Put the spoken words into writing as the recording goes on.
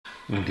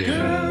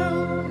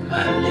Girl,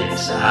 my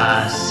lips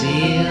are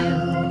sealed.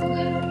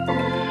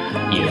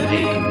 You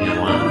make me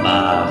want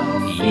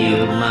barf.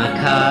 Yield my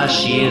car,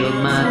 shield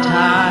my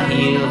tie,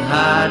 heel,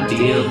 high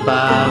deal,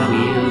 bar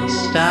wheel,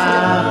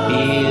 stop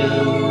you.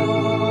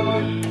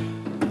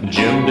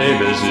 Jim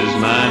Davis is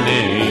my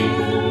name.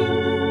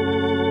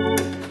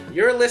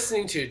 You're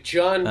listening to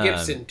John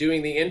Gibson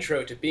doing the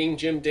intro to Being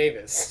Jim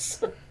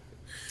Davis.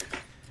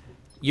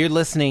 You're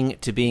listening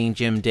to Being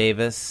Jim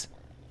Davis.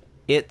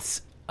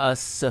 It's a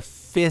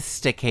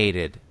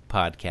sophisticated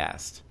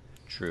podcast.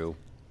 True.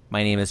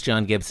 My name is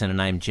John Gibson,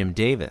 and I'm Jim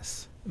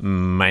Davis.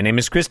 My name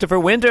is Christopher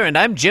Winter, and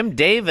I'm Jim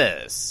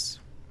Davis.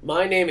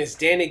 My name is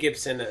Danny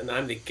Gibson, and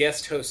I'm the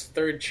guest host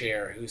third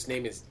chair, whose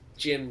name is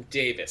Jim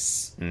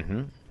Davis.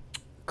 Mm-hmm.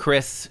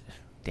 Chris,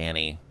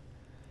 Danny,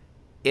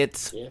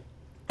 it's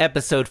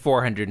episode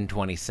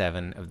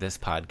 427 of this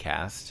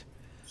podcast.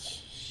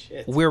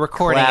 Shit. We're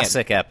recording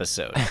Classic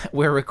episode.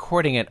 We're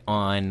recording it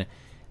on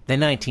the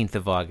 19th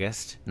of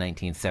August,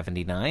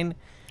 1979.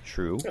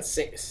 True. That's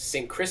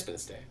St.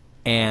 Crispin's Day.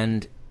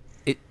 And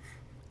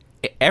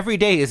every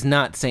day is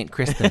not St.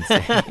 Crispin's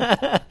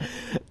Day.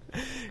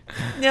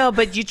 No,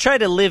 but you try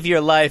to live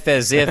your life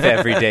as if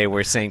every day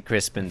were St.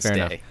 Crispin's Fair Day.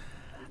 enough.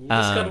 You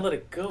just gotta let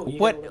it go.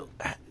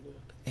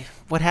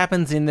 What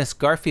happens in this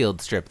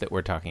Garfield strip that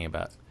we're talking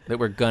about, that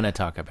we're gonna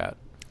talk about?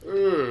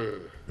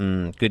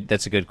 Good.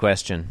 That's a good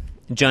question.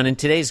 John, in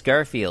today's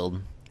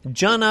Garfield,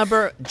 John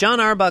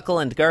Arbuckle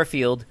and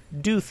Garfield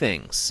do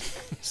things.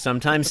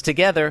 Sometimes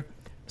together,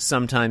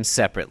 sometimes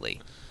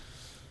separately.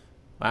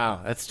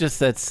 Wow, that's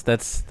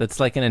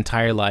like an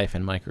entire life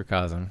in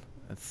microcosm.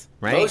 That's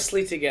Right?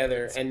 Mostly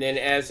together, and then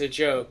as a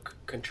joke,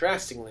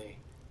 contrastingly,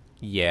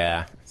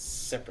 yeah.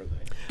 separately.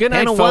 Good night,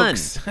 Panel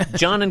folks. 1.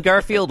 John and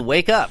Garfield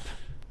wake up.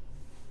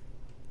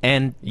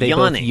 And they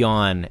Yawning. both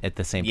yawn at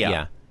the same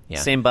time. Yeah.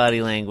 Same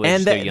body language.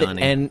 And they're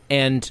yawning.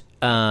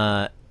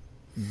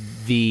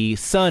 the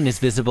sun is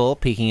visible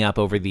peeking up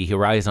over the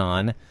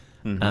horizon.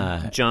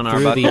 John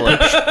through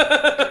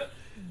Arbuckle.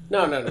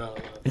 No.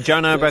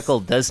 John Arbuckle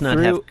does not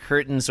Through- have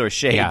curtains or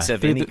shades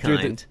of any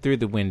kind. through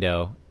the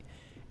window.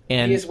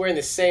 And He is wearing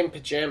the same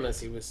pajamas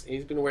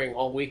he's been wearing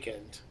all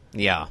weekend.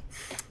 Yeah.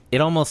 it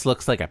almost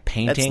looks like a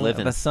painting of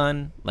living. the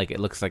sun. Like it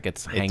looks like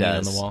it's hanging on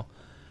the does. wall.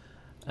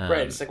 Right,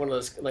 it's like one of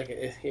those,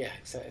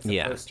 it's a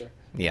Yeah. poster.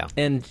 Yeah.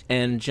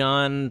 And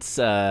John's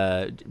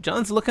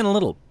looking a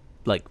little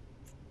like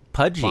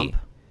pudgy. Plump.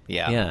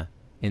 Yeah. Yeah.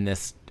 In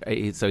this,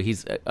 so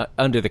he's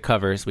under the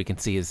covers. We can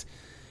see his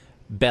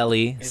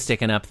belly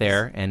sticking up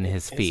there and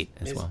his feet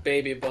as His well.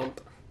 baby bump.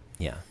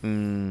 Yeah.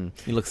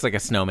 He looks like a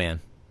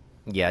snowman.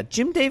 Yeah.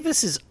 Jim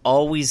Davis has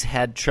always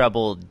had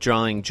trouble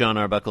drawing John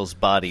Arbuckle's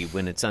body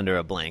when it's under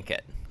a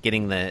blanket,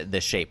 getting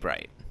the shape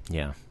right.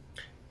 Yeah.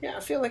 Yeah, I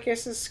feel like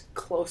this is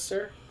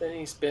closer than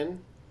he's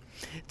been.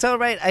 It's all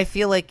right. I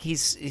feel like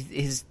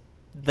he's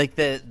like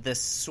the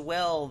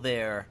swell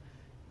there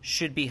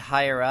should be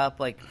higher up,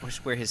 like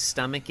where his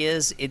stomach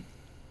is.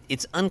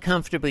 It's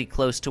uncomfortably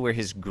close to where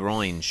his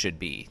groin should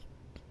be.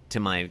 To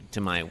my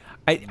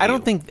I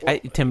don't think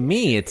to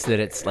me it's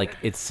that it's like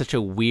it's such a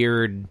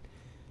weird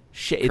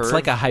shape. It's Curve?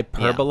 like a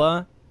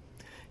hyperbola.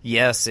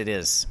 Yes, it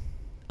is.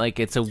 Like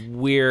it's a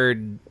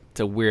weird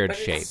But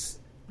shape.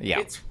 Yeah.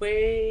 It's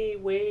way,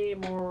 way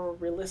more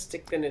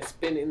realistic than it's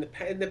been in the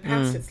past. In the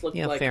past, it's looked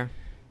like fair.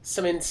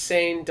 some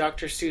insane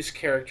Dr. Seuss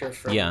character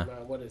from,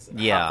 what is it?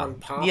 Yeah, Hop on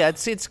Pop? yeah.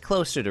 It's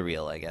closer to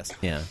real, I guess.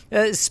 Yeah.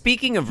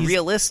 Speaking of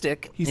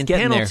realistic, he's in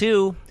getting panel there.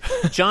 2,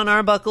 John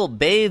Arbuckle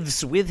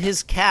bathes with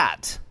his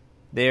cat.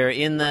 They're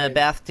in the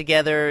bath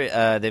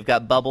together. They've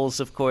got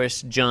bubbles, of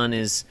course. John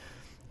is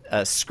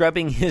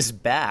scrubbing his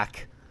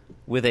back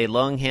with a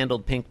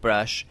long-handled pink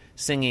brush,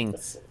 singing.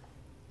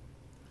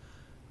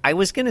 I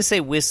was going to say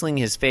whistling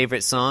his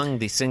favorite song,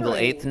 the single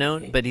eighth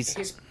note, but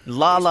he's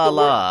la la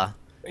la.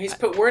 He's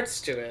put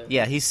words to it.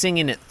 Yeah, he's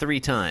singing it 3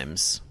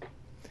 times.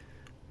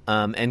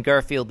 And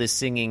Garfield is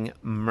singing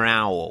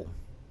meow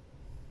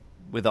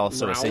with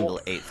also a Meow? single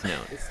eighth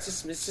note.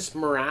 It's just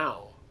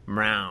morale.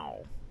 Meow.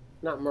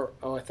 Not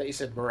I thought you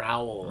said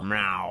morale.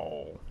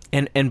 Meow.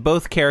 And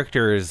both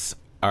characters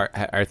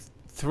are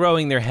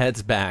throwing their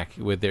heads back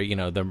with their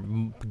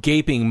the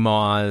gaping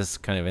maws,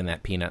 kind of in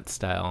that Peanut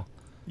style.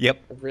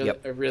 Yep.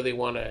 I really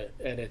want to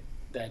edit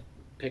that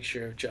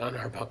picture of John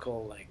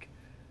Arbuckle, like,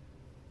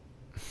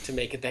 to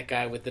make it that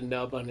guy with the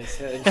nub on his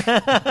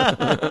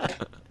head.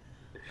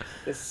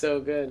 It's so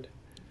good.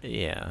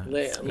 Yeah.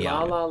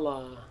 La la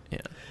la. Yeah.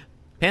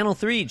 Panel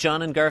 3,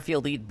 John and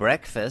Garfield eat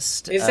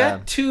breakfast. Is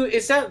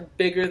that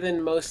bigger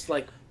than most,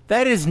 like,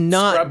 That is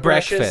not scrub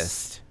brushes?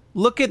 breakfast.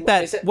 Look at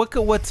that. Is it- Look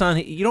at what's on.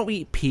 You don't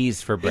eat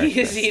peas for breakfast.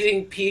 he is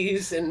eating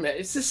peas and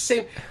it's the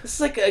same. It's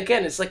like,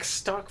 again, it's like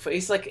stock food.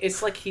 It's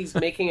like he's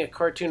making a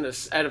cartoon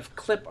out of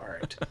clip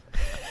art.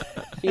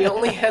 He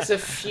only has a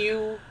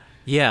few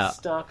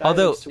stock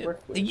Although items to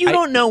work with. You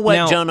don't know what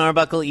now- John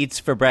Arbuckle eats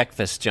for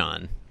breakfast,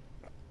 John.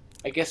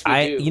 I guess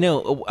we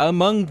do.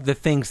 Among the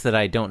things that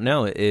I don't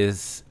know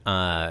is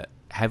I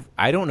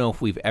don't know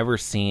if we've ever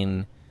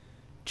seen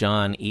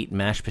John eat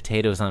mashed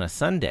potatoes on a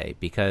Sunday,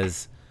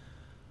 because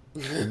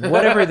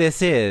whatever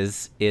this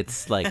is,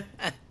 it's like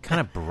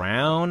kind of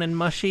brown and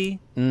mushy.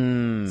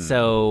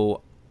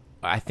 So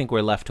I think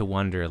we're left to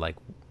wonder, like,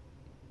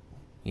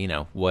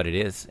 what it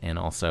is, and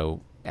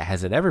also,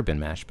 has it ever been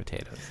mashed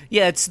potatoes?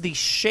 Yeah, it's the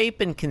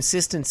shape and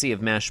consistency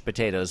of mashed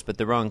potatoes, but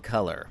the wrong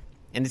color.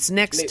 And it's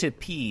next to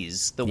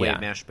peas, the way Yeah.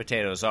 mashed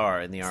potatoes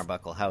are in the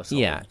Arbuckle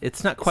household. Yeah,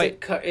 it's not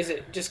quite. Is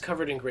it just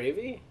covered in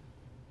gravy?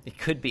 It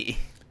could be.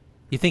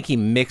 You think he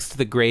mixed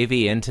the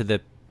gravy into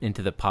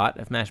the pot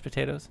of mashed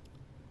potatoes?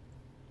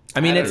 I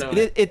mean, I don't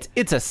know.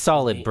 it's a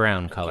solid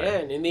brown color.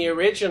 Again, in the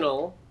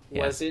original,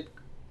 Yeah. was it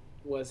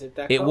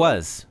that It color?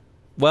 was.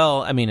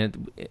 Well, I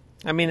mean,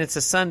 I mean, it's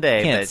a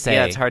Sunday, Can't but say.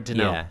 yeah, it's hard to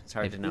know. Yeah. It's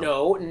hard to know.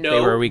 No,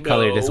 they were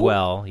recolored no, as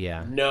well.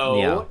 Yeah. No,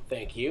 Yeah.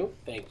 thank you.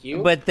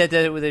 But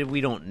that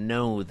we don't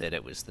know that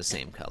it was the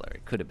same color.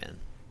 It could have been.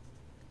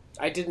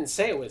 I didn't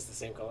say it was the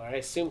same color. I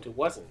assumed it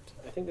wasn't.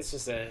 I think this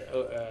is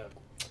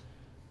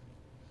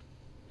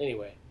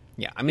anyway.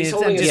 Yeah, I mean, He's I'm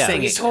holding just his-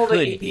 saying he's it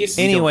holding- could be. he's-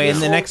 Anyway, in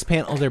He's the hold- next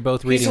panel, they're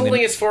both He's reading.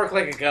 holding his fork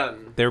like a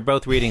gun. They're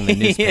both reading the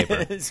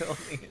newspaper. He's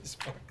holding his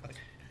fork.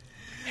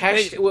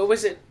 What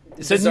was it?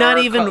 So Bizarre not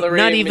even cutlery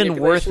worth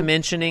manipulation?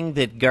 mentioning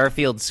that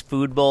Garfield's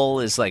food bowl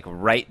is like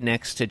right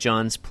next to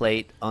John's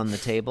plate on the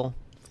table.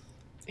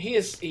 He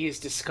is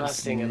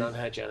disgusting and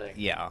unhygienic.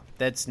 Yeah,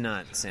 that's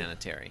not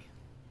sanitary.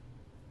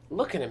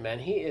 Look at him, man.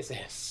 He is a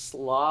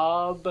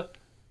slob.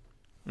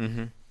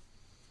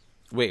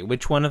 Wait,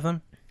 which one of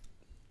them?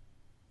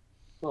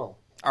 Well,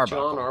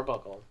 Arbuckle. John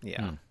Arbuckle.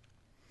 Yeah,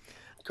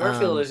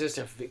 Garfield is just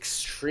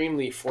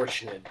extremely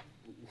fortunate.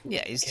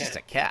 yeah, he's just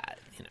a cat.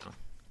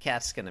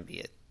 Cat's gonna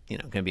be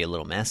a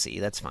little messy.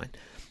 That's fine.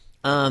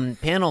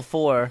 Panel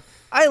 4.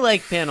 I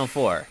like panel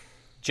 4.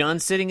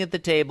 John's sitting at the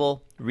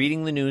table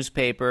reading the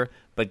newspaper,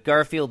 but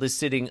Garfield is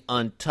sitting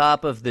on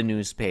top of the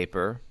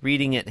newspaper,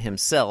 reading it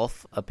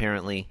himself,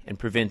 apparently, and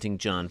preventing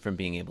John from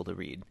being able to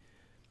read.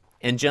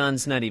 And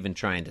John's not even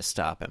trying to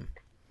stop him.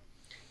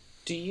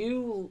 Do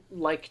you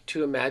like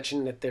to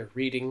imagine that they're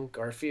reading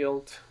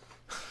Garfield?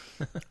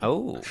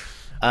 Oh,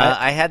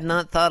 I had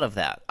not thought of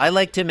that. I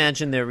like to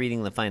imagine they're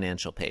reading the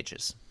financial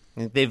pages.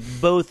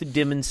 They've both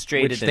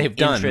demonstrated Which an they've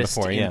done interest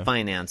before, yeah. in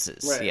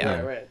finances. Right,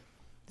 yeah. right.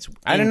 It's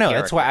I don't in know.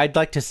 That's character. why I'd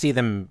like to see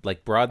them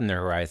like broaden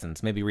their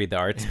horizons. Maybe read the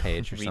arts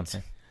page or Read-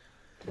 something.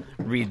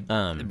 read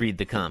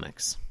the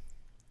comics.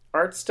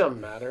 Arts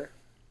don't matter.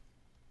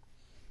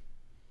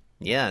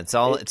 Yeah, it's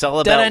all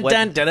about Dun, what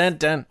dun, dun, dun,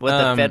 dun.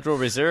 the Federal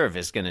Reserve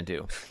is going to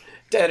do.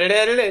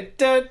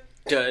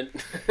 Da-da-da-da-da-da.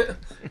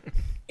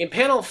 In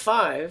panel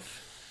 5,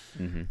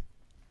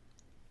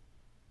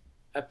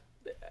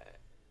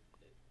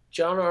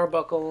 John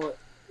Arbuckle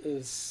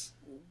is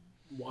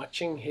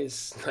watching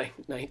his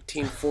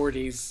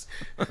 1940s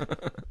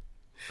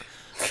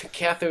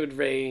cathode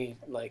ray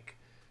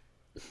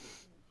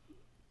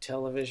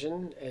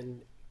television,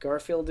 and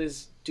Garfield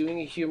is doing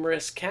a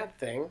humorous cat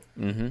thing.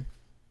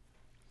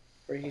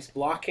 Where he's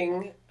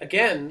blocking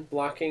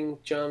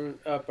John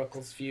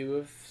Arbuckle's view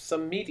of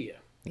some media.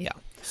 Yeah.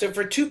 So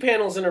for 2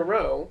 panels in a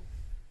row,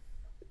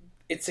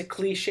 it's a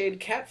cliched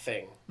cat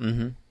thing.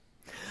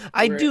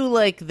 I do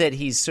like that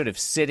he's sort of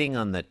sitting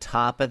on the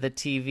top of the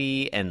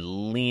TV and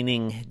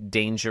leaning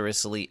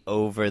dangerously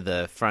over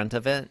the front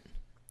of it,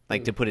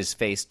 like to put his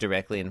face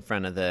directly in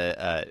front of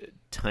the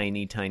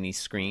tiny, tiny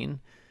screen.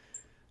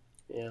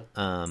 Yeah.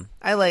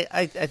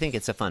 I think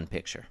it's a fun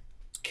picture.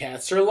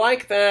 Cats are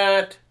like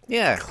that.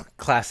 Yeah.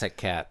 Classic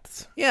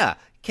cats. Yeah.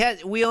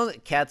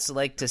 Cats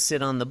like to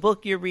sit on the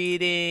book you're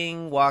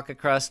reading, walk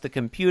across the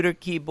computer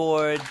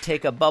keyboard,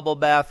 take a bubble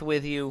bath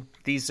with you.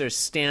 These are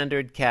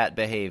standard cat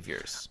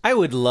behaviors. I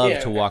would love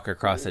Yeah. to walk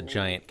across a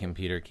giant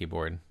computer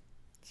keyboard.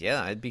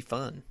 Yeah, it'd be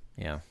fun.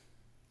 Yeah.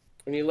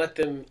 When you let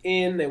them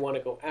in, they want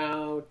to go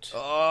out.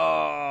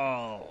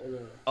 Oh,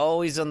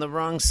 always on the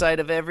wrong side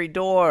of every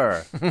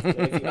door.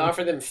 If you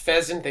offer them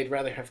pheasant, they'd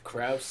rather have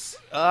grouse.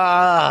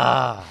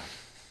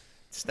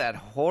 It's that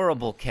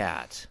horrible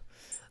cat.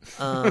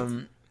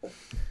 The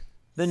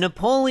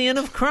Napoleon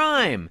of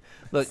crime.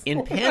 Look,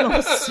 in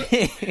panel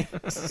 6...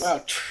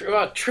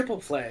 Wow, triple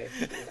play.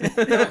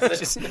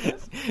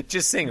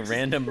 just saying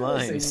random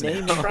lines.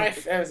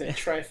 That was a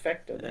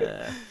trifecta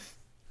there.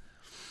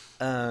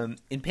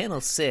 In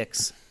panel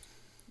 6,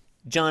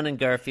 John and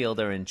Garfield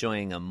are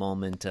enjoying a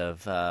moment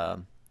of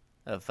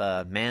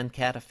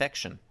man-cat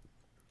affection.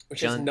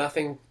 Which is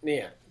nothing...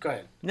 Yeah, go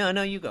ahead.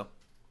 No, you go.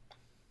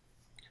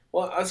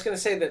 Well, I was going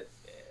to say that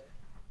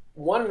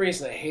one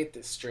reason I hate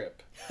this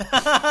strip, It's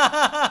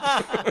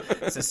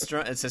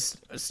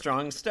a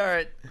strong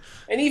start.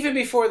 and even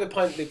before the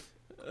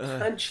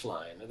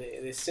punchline,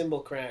 the symbol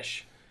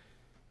crash,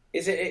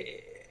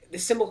 the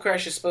symbol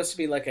crash is supposed to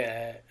be like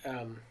a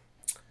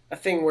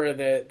thing where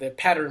the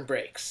pattern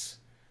breaks,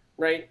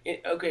 right? In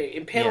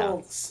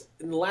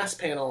the last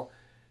panel,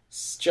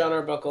 John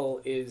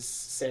Arbuckle is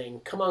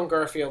saying, "Come on,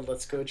 Garfield,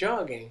 let's go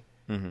jogging."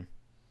 Mm-hmm.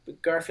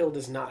 But Garfield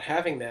is not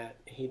having that.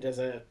 He does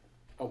a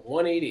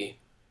 180,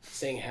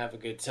 saying, "Have a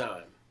good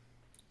time."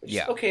 Which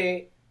Yeah. is,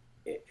 okay,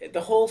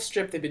 the whole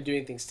strip they've been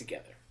doing things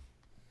together.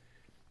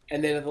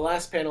 And then at the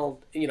last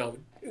panel,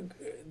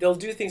 they'll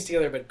do things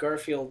together, but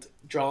Garfield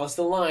draws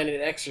the line at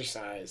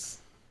exercise,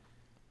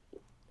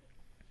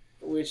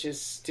 which is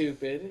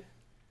stupid.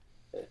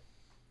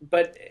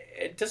 But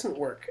it doesn't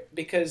work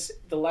because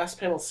the last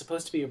panel is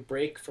supposed to be a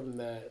break from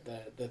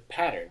the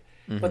pattern,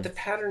 but the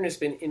pattern has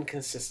been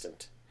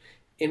inconsistent.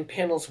 In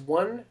panels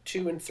 1,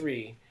 2, and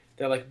 3,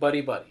 they're like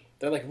buddy-buddy.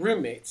 They're like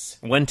roommates.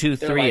 1, 2,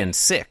 They're 3, like- and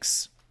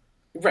 6.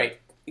 Right,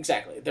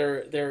 exactly.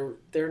 They're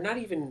not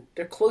even,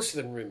 they're closer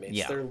than roommates.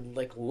 Yeah. They're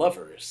like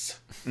lovers.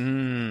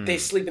 They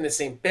sleep in the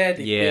same bed,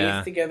 they Yeah.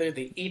 bathe together,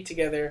 they eat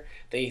together,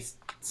 they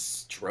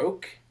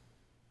stroke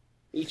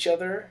each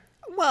other.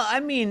 Well, I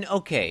mean,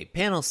 okay,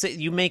 panel 6,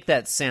 you make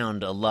that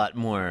sound a lot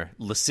more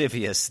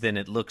lascivious than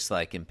it looks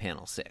like in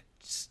panel 6.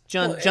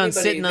 John's anybody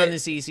sitting on that-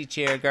 this easy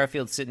chair,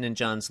 Garfield's sitting in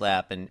John's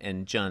lap,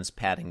 and John's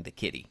patting the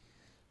kitty.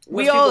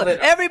 Most people that-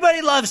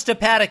 Everybody loves to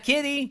pat a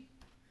kitty.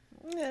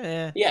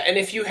 Yeah, and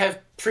if you have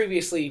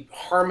previously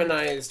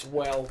harmonized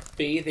while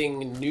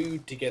bathing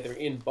nude together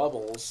in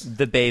bubbles,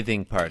 The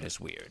bathing part is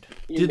weird.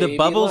 you Do may the be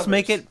bubbles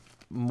make lovers. it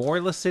more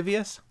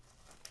lascivious?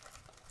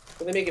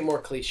 Well, they make it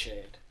more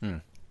cliched.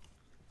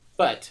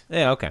 But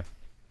Yeah, okay.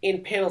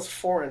 in panels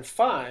 4 and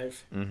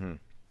 5,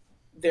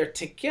 they're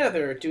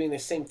together doing the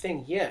same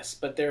thing. Yes,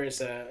 but there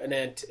is an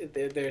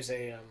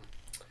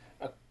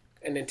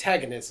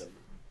antagonism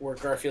where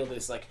Garfield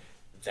is like,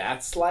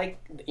 "That's like,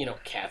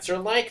 cats are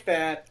like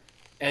that,"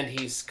 and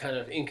he's kind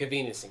of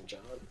inconveniencing John.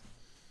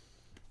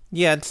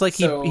 Yeah, it's like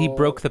he So-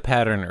 broke the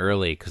pattern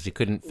early because he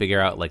couldn't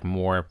figure out like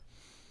more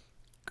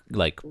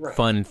like Right.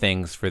 fun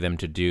things for them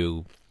to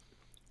do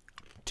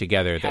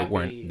together that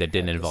Happy didn't at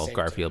the involve same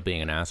Garfield time.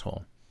 being an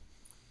asshole.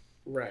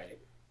 Right.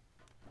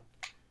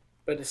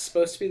 But it's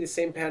supposed to be the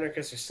same pattern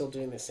because they're still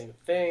doing the same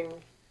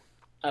thing.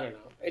 I don't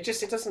know. It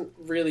doesn't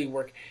really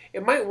work.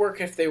 It might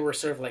work if they were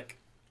sort of like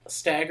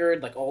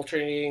staggered, like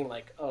alternating,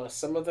 like, oh,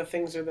 some of the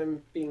things are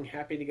them being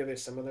happy together,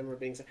 some of them are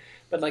being sad.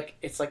 But like,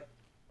 it's like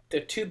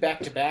they're two back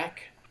to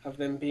back of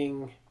them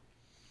being,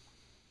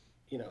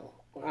 I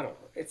don't know.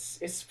 It's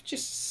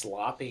just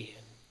sloppy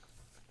and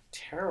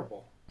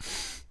terrible.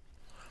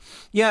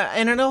 Yeah,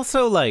 and it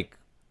also like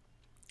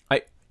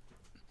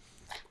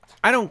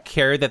I don't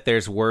care that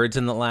there's words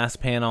in the last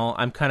panel.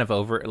 I'm kind of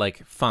over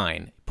like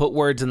fine. Put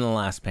words in the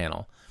last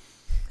panel.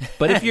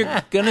 But if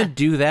you're going to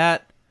do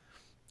that,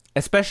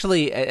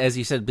 especially as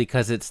you said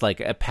because it's like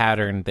a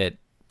pattern that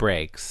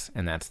breaks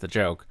and that's the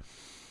joke.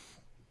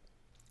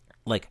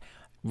 Like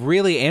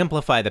really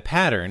amplify the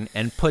pattern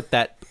and put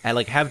that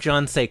like have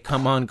John say,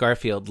 "Come on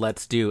Garfield,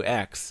 let's do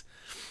X."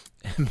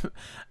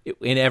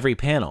 In every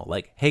panel,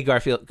 like, "Hey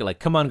Garfield," like,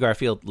 "Come on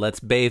Garfield, let's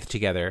bathe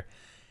together."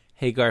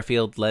 "Hey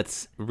Garfield,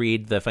 let's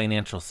read the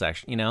financial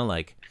section,"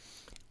 like,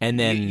 and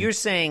then You're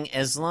saying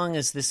as long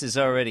as this is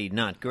already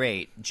not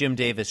great, Jim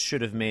Davis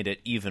should have made it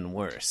even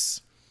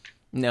worse.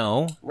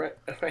 no, Right.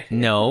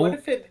 No.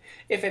 What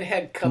if it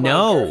had come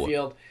No. on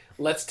Garfield,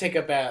 let's take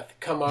a bath.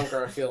 Come on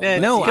Garfield.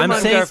 No, Come I'm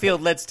on, saying-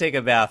 Garfield, let's take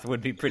a bath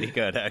would be pretty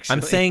good, actually.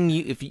 I'm saying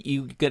if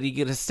you got to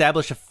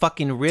establish a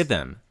fucking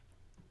rhythm,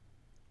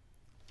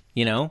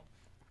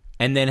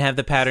 and then have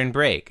the pattern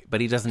break,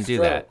 but he doesn't do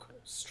that.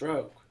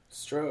 Stroke.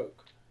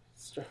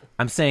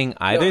 I'm saying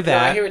either No,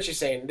 that I hear what you're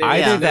saying. Either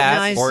yeah, that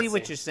I or- see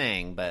what you're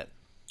saying, but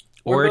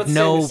We're or both saying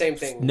no the same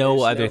thing. no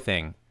There's other no-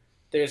 thing.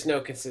 There's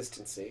no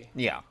consistency.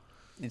 yeah,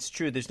 it's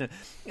true. There's no.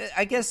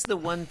 I guess the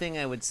one thing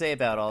I would say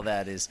about all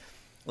that is,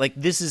 like,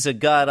 this is a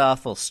god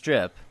awful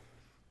strip,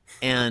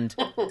 and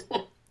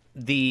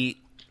the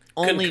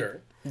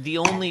Concur.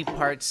 only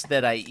parts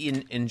that I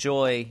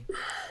enjoy.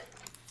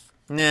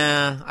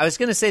 Nah, I was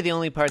gonna say the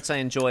only parts I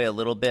enjoy a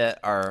little bit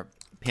are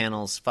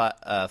panels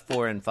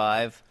 4 and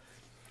 5,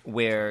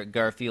 where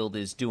Garfield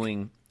is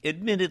doing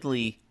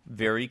admittedly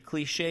very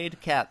cliched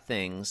cat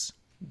things,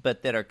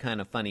 but that are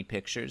kind of funny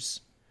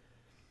pictures.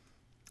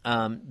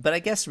 But I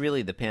guess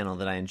really the panel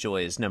that I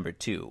enjoy is number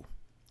 2,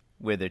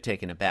 where they're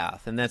taking a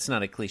bath, and that's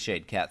not a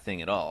cliched cat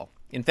thing at all.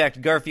 In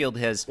fact, Garfield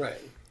has Right.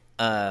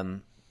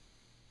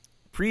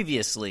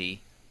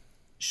 previously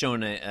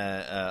shown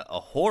a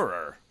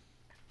horror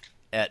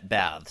at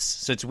baths,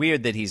 so it's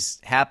weird that he's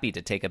happy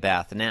to take a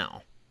bath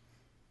now.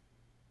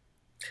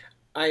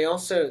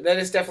 That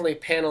is definitely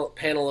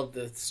panel of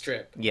the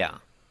strip. Yeah.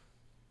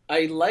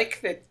 I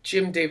like that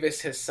Jim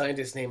Davis has signed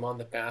his name on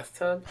the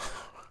bathtub.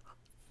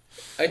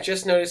 I'm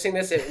just noticing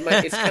this.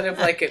 It's kind of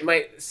like it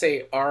might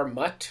say R.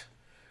 Mutt.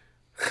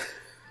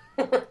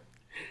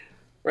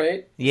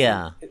 Right?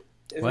 Yeah.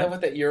 Isn't What? that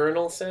what that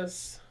urinal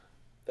says?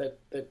 That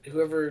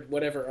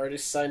whatever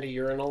artist signed a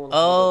urinal. in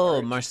Oh,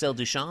 art? Marcel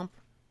Duchamp?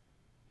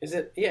 Is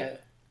it? Yeah.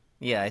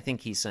 Yeah, I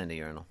think he signed a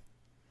urinal.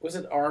 Was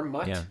it R.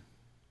 Mutt? Yeah.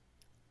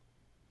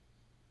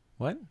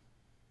 What?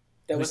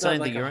 That Who was not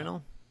signed like the a-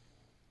 urinal?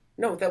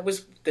 No, that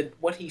was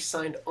what he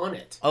signed on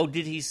it. Oh,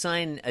 did he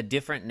sign a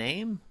different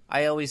name?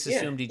 I always Yeah,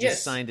 assumed he just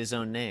yes. signed his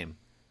own name.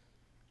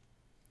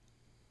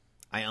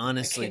 I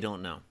honestly can't-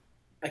 don't know.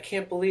 I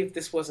can't believe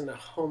this wasn't a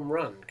home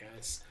run,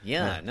 guys.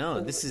 Yeah, no,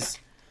 this is...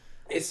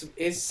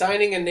 Is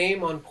signing a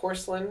name on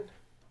porcelain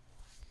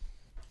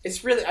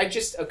It's really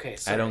okay.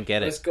 Sorry. I don't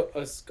get it. I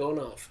was going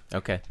off.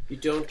 Okay. You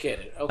don't get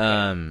it.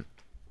 Okay.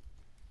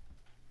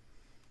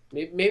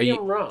 Maybe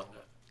I'm wrong.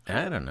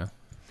 I don't know.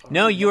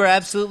 No, you are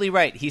absolutely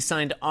right. He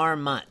signed R.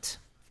 Mutt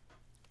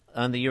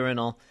on the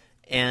urinal.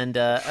 And,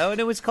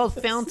 no, it's called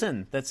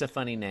Fountain. That's a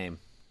funny name.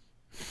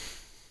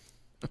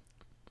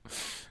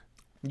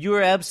 You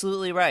were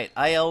absolutely right.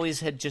 I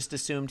always had just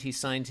assumed he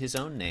signed his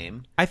own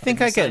name. I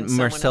think I get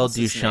Marcel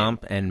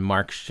Duchamp and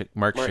Marc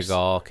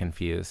Chagall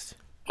confused.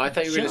 Oh, I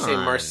thought you were going to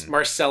say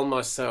Marcel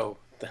Marceau.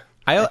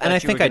 I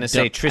think I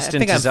say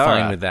Tristan Tzara. I'm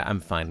fine with that. I'm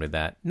fine with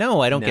that.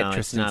 No, I don't get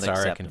Tristan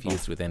Tzara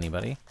confused with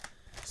anybody.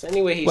 So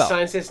anyway, he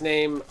signs his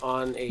name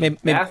on a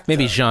bathtub.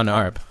 Maybe Jean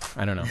Arb.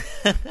 I don't know.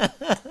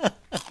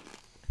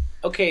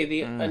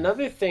 Okay,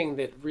 another thing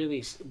that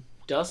really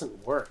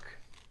doesn't work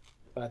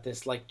about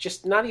this, like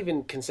just not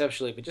even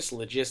conceptually, but just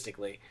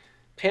logistically,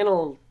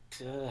 panel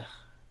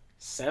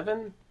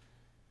 7,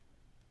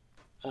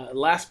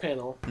 last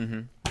panel.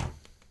 Mm-hmm.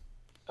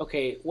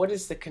 Okay, what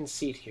is the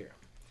conceit here?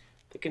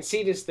 The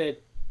conceit is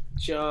that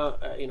John,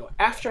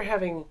 after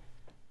having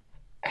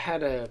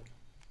had a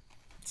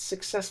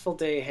successful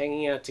day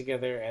hanging out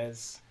together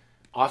as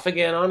off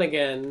again, on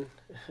again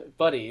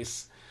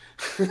buddies,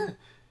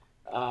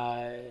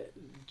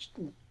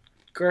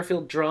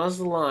 Garfield draws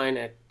the line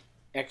at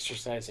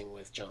exercising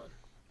with John.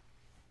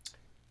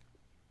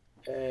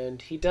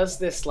 And he does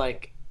this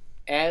like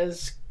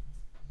as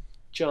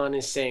John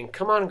is saying,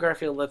 "Come on,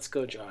 Garfield, let's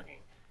go jogging."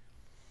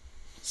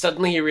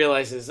 Suddenly he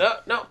realizes, oh,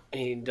 no, and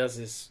he does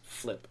his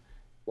flip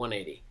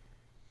 180.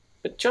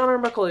 But John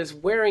Arbuckle is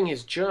wearing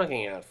his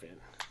jogging outfit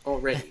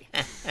already.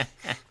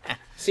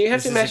 So you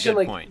have to imagine,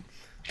 like, point.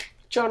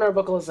 John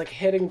Arbuckle is, like,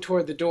 heading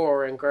toward the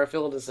door, and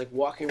Garfield is, like,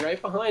 walking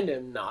right behind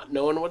him, not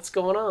knowing what's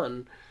going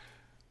on,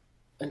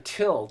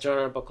 until John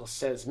Arbuckle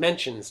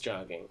mentions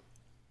jogging.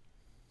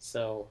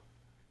 So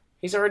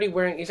he's already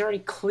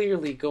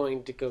clearly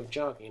going to go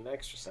jogging and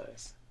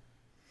exercise.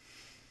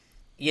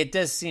 It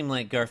does seem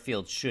like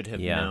Garfield should have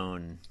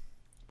known.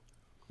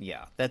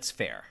 Yeah, that's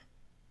fair.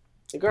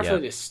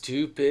 Garfield is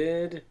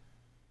stupid.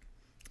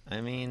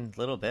 I mean, a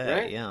little bit,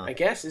 right? yeah. I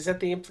guess. Is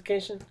that the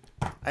implication?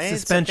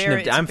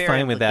 I'm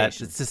fine with that.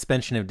 It's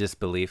suspension of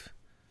disbelief.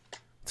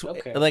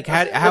 Okay. Like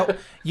how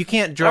you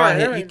can't draw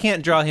him, you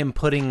can't draw him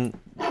putting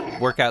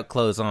workout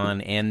clothes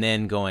on and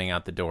then going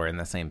out the door in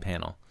the same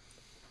panel.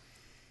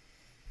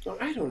 Well,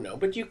 I don't know,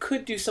 but you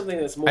could do something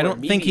that's more. I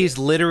don't think he's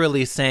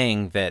literally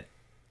saying that.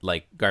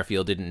 Like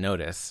Garfield didn't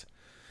notice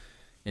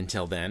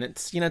until then.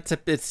 It's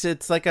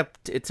it's like a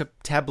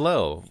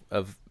tableau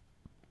of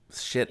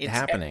shit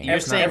happening. You're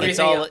saying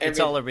it's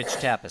all a rich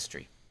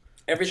tapestry.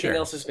 Everything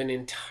else has been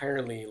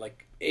entirely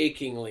like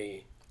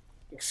achingly,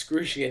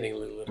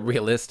 excruciatingly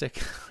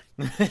realistic.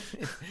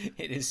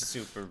 It is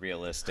super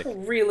realistic.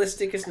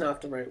 Realistic is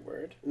not the right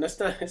word, and that's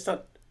not. It's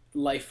not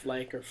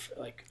lifelike or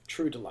like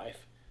true to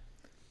life.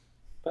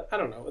 But I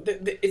don't know.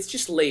 It's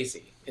just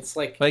lazy. It's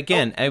like. But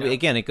again,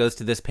 it goes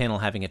to this panel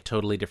having a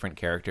totally different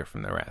character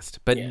from the rest,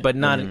 but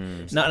not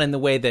in the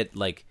way that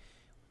like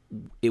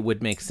it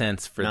would make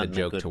sense for the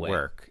joke to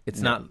work.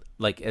 It's not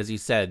like, as you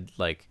said,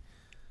 like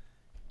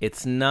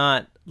it's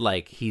not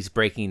like he's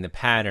breaking the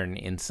pattern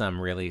in some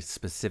really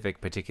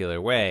specific particular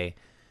way.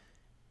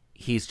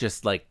 He's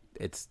just like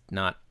it's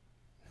not.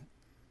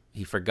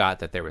 He forgot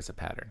that there was a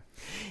pattern.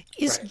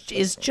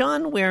 Is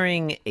John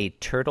wearing a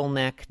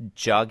turtleneck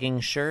jogging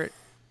shirt?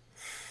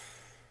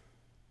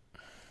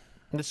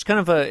 It's kind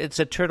of a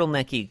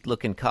turtlenecky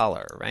looking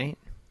collar, right?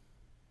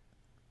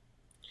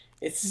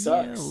 It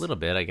sucks. Yeah, a little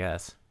bit, I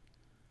guess.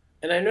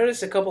 And I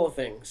noticed a couple of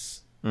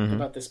things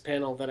about this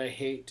panel that I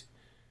hate.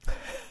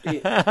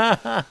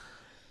 Beyond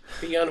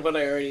what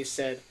I already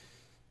said.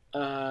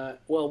 I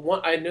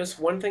noticed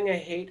one thing I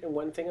hate and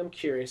one thing I'm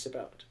curious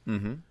about.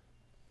 Mm-hmm.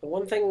 The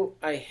one thing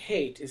I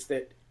hate is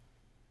that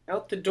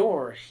out the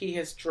door he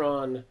has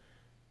drawn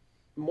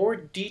more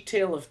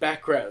detail of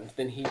background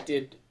than he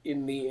did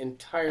in the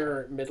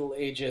entire Middle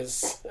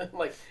Ages.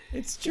 Like,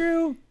 it's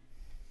true.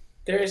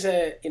 There's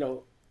a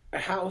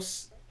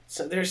house,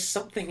 so there's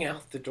something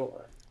out the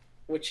door,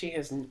 which he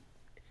has.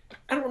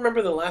 I don't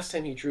remember the last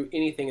time he drew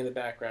anything in the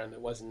background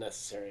that wasn't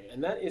necessary,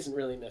 and that isn't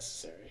really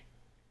necessary.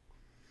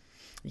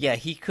 Yeah,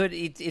 he could.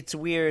 It's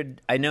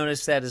weird. I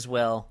noticed that as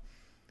well.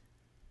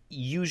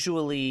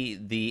 Usually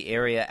the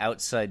area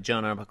outside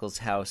John Arbuckle's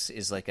house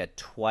is like a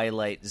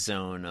twilight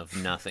zone of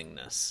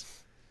nothingness.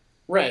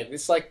 Right.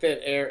 It's like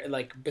that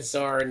like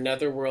bizarre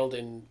netherworld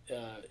in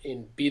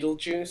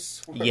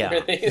Beetlejuice.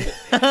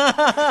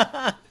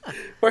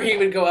 Where he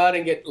would go out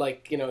and get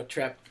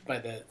trapped by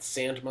the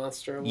sand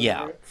monster or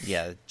whatever.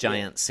 Yeah,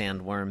 giant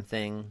sandworm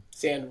thing.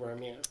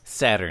 Sandworm, yeah.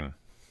 Saturn.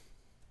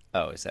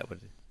 Oh, is that what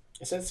it is?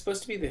 Is that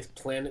supposed to be the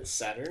planet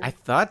Saturn? I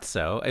thought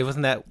so. It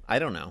wasn't that. I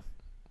don't know.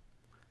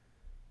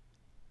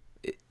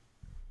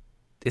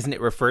 Isn't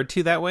it referred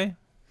to that way?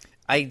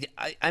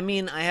 I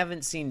mean, I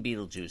haven't seen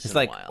Beetlejuice in a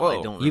while. Whoa, I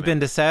don't remember. You've been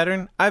to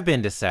Saturn? I've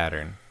been to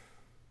Saturn.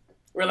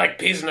 We're like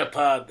peas in a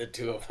pod, the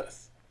two of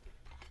us.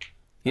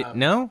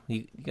 No,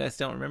 you guys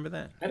don't remember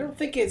that? I don't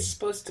think it's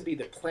supposed to be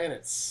the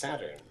planet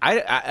Saturn.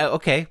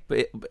 Okay,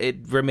 but it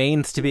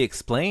remains to be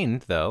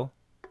explained, though.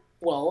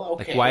 Well,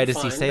 okay. Like, why does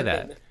he fine, say but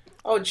that? then-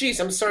 oh, geez,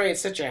 I'm sorry.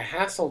 It's such a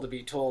hassle to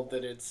be told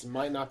that it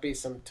might not be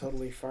some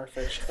totally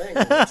far-fetched thing.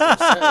 It makes no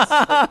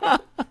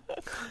sense.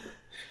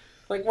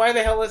 Like, why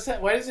the hell is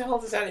that? Why does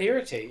that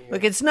irritate you?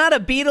 Look, it's not a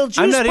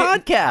Beetlejuice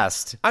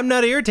podcast. I'm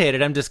not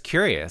irritated. I'm just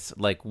curious.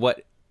 Like,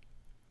 what?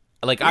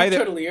 Like, You're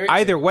totally irritated.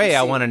 either way, You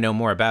I seem- want to know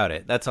more about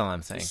it. That's all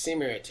I'm saying. You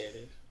seem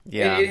irritated.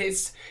 Yeah.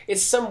 It's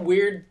some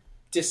weird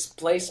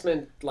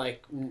displacement,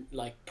 like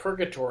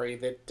purgatory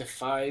that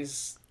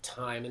defies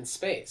time and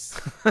space.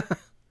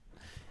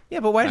 Yeah,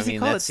 but why does I he mean,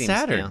 call that it seems-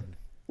 Saturn? yeah.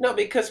 No,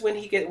 because when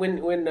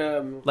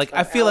Like,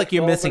 I feel like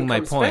you're Alec missing Baldwin my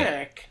comes point.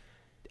 back,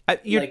 I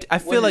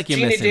feel like you're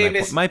Gina missing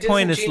Davis, my point. My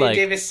point doesn't is Gina like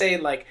Davis say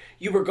like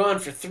you were gone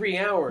for 3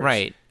 hours,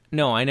 right.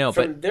 No, I know,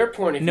 From but their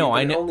point of view, no, but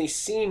I it know. only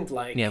seemed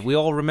like Yeah, we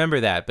all remember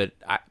that. But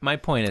my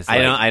point is,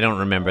 I like, don't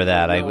remember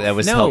that. I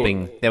was No.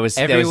 hoping that was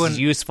Everyone-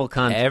 useful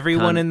content.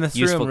 everyone in this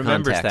useful room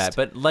remembers context.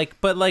 that.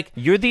 But like,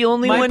 You're the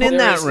only My one point- in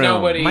there that is room.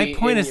 nobody My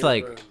point in is, your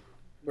like, room.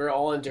 We're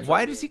all in different.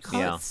 why does he rooms. call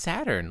Yeah. it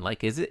Saturn?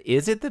 Like, is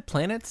it the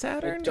planet I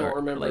Saturn? don't Or,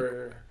 remember.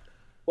 like,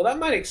 Well, that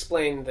might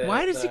explain the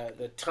Why does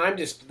the time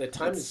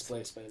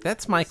displacement.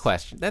 that's my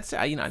question. That's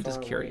I'm far just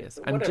away, curious.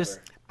 but I'm whatever. just.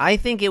 I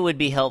think it would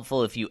be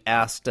helpful if you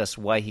asked us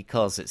why he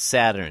calls it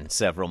Saturn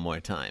several more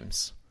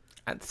times.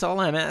 That's all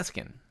I'm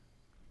asking.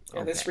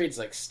 Yeah, this reads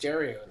like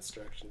stereo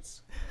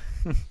instructions.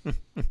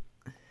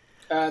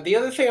 The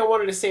other thing I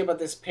wanted to say about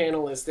this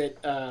panel is that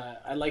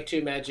I like to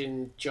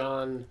imagine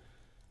John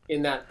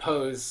in that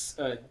pose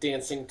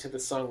dancing to the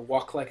song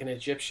 "Walk Like an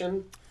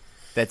Egyptian."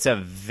 That's a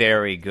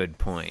very good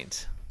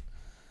point.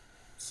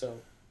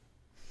 So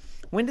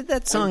When did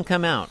that song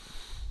come out?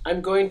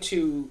 I'm going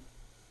to,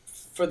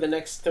 for the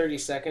next 30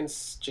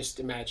 seconds, just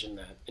imagine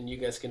that, and you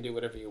guys can do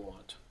whatever you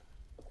want.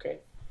 Okay?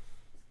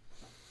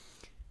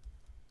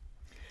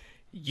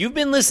 You've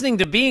been listening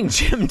to Being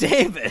Jim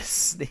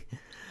Davis.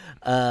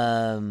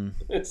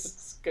 This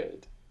is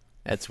good.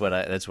 That's what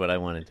I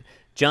wanted.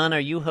 John, are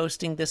you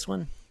hosting this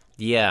one?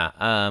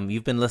 Yeah.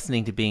 You've been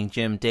listening to Being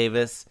Jim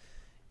Davis.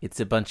 It's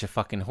a bunch of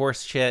fucking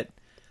horse shit.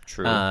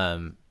 True.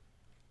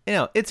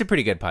 It's a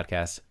pretty good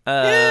podcast.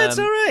 Yeah, it's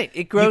all right.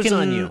 It grows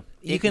on you.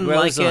 You It can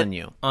grows like on it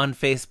you. on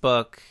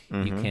Facebook.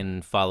 You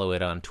can follow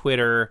it on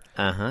Twitter.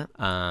 Uh-huh.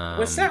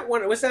 Was that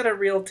a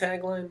real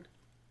tagline?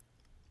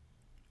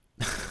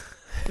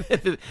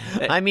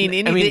 I mean,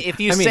 if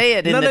you say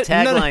it in the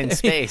tagline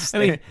space.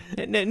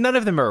 None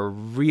of them are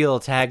real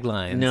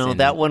taglines. No, and-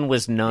 that one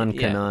was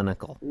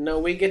non-canonical. No,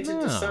 we get to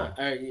decide.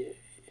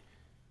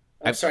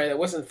 I'm sorry, that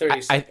wasn't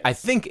 30 seconds. I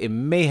think it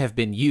may have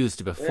been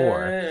used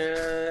before.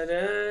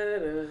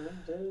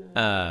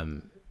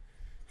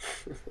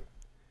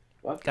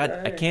 God,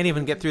 I can't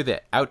even get through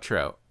the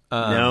outro.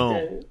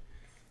 No.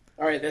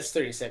 All right, that's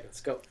 30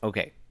 seconds. Go.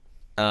 Okay.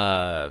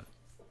 And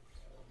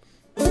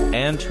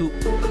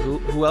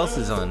who else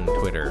is on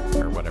Twitter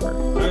or whatever?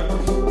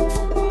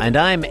 And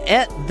I'm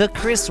at the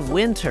Chris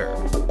Winter.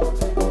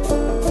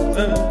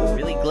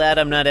 Really glad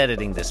I'm not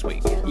editing this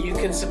week. You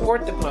can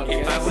support the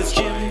podcast by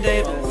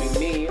following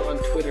me on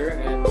Twitter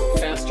at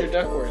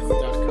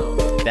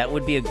fasterduckworth.com. That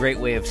would be a great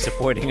way of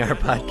supporting our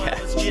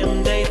podcast.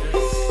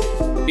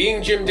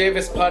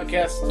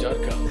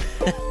 BeingJimDavisPodcast.com.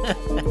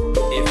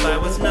 If I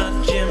was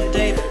not Jim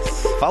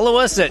Davis, Follow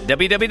us at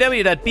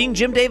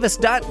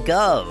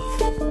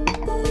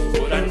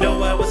www.beingjimdavis.gov. would I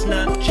know I was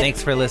not Jim?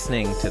 Thanks for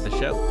listening to the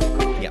show.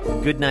 Yeah.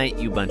 Good night,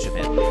 you bunch of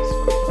hippies.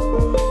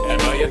 Am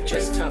I a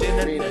Just top in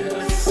three and a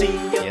half. the sea?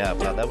 Yeah,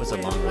 wow, that was a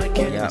long one.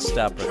 Yeah.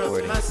 Stop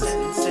recording.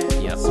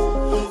 Yep.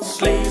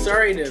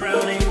 Sorry to.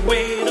 Drowning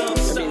weight of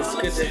I mean, it's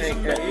good to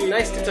hang.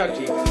 Nice to talk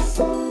to you guys.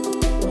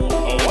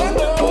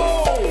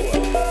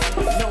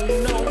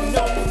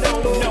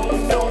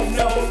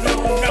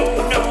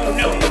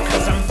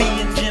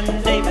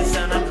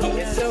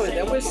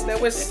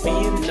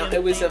 So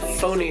it was a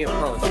phony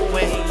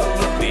apology.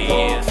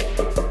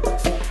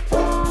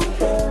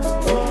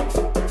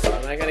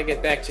 I gotta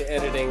get back to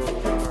editing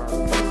our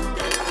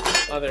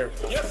other.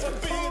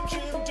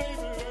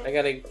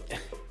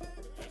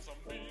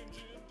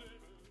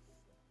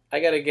 I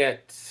gotta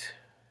get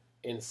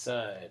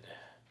inside.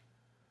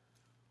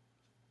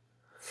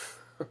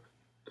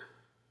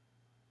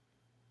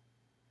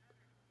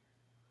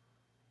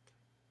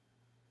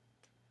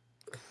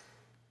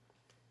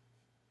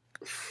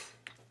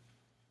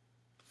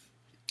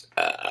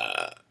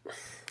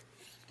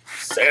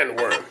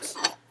 Sandworms.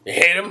 You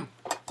hate them?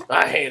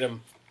 I hate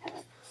them.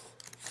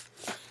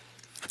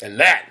 And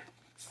that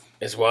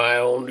is why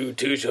I won't do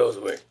 2 shows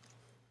a week.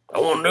 I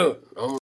won't do it.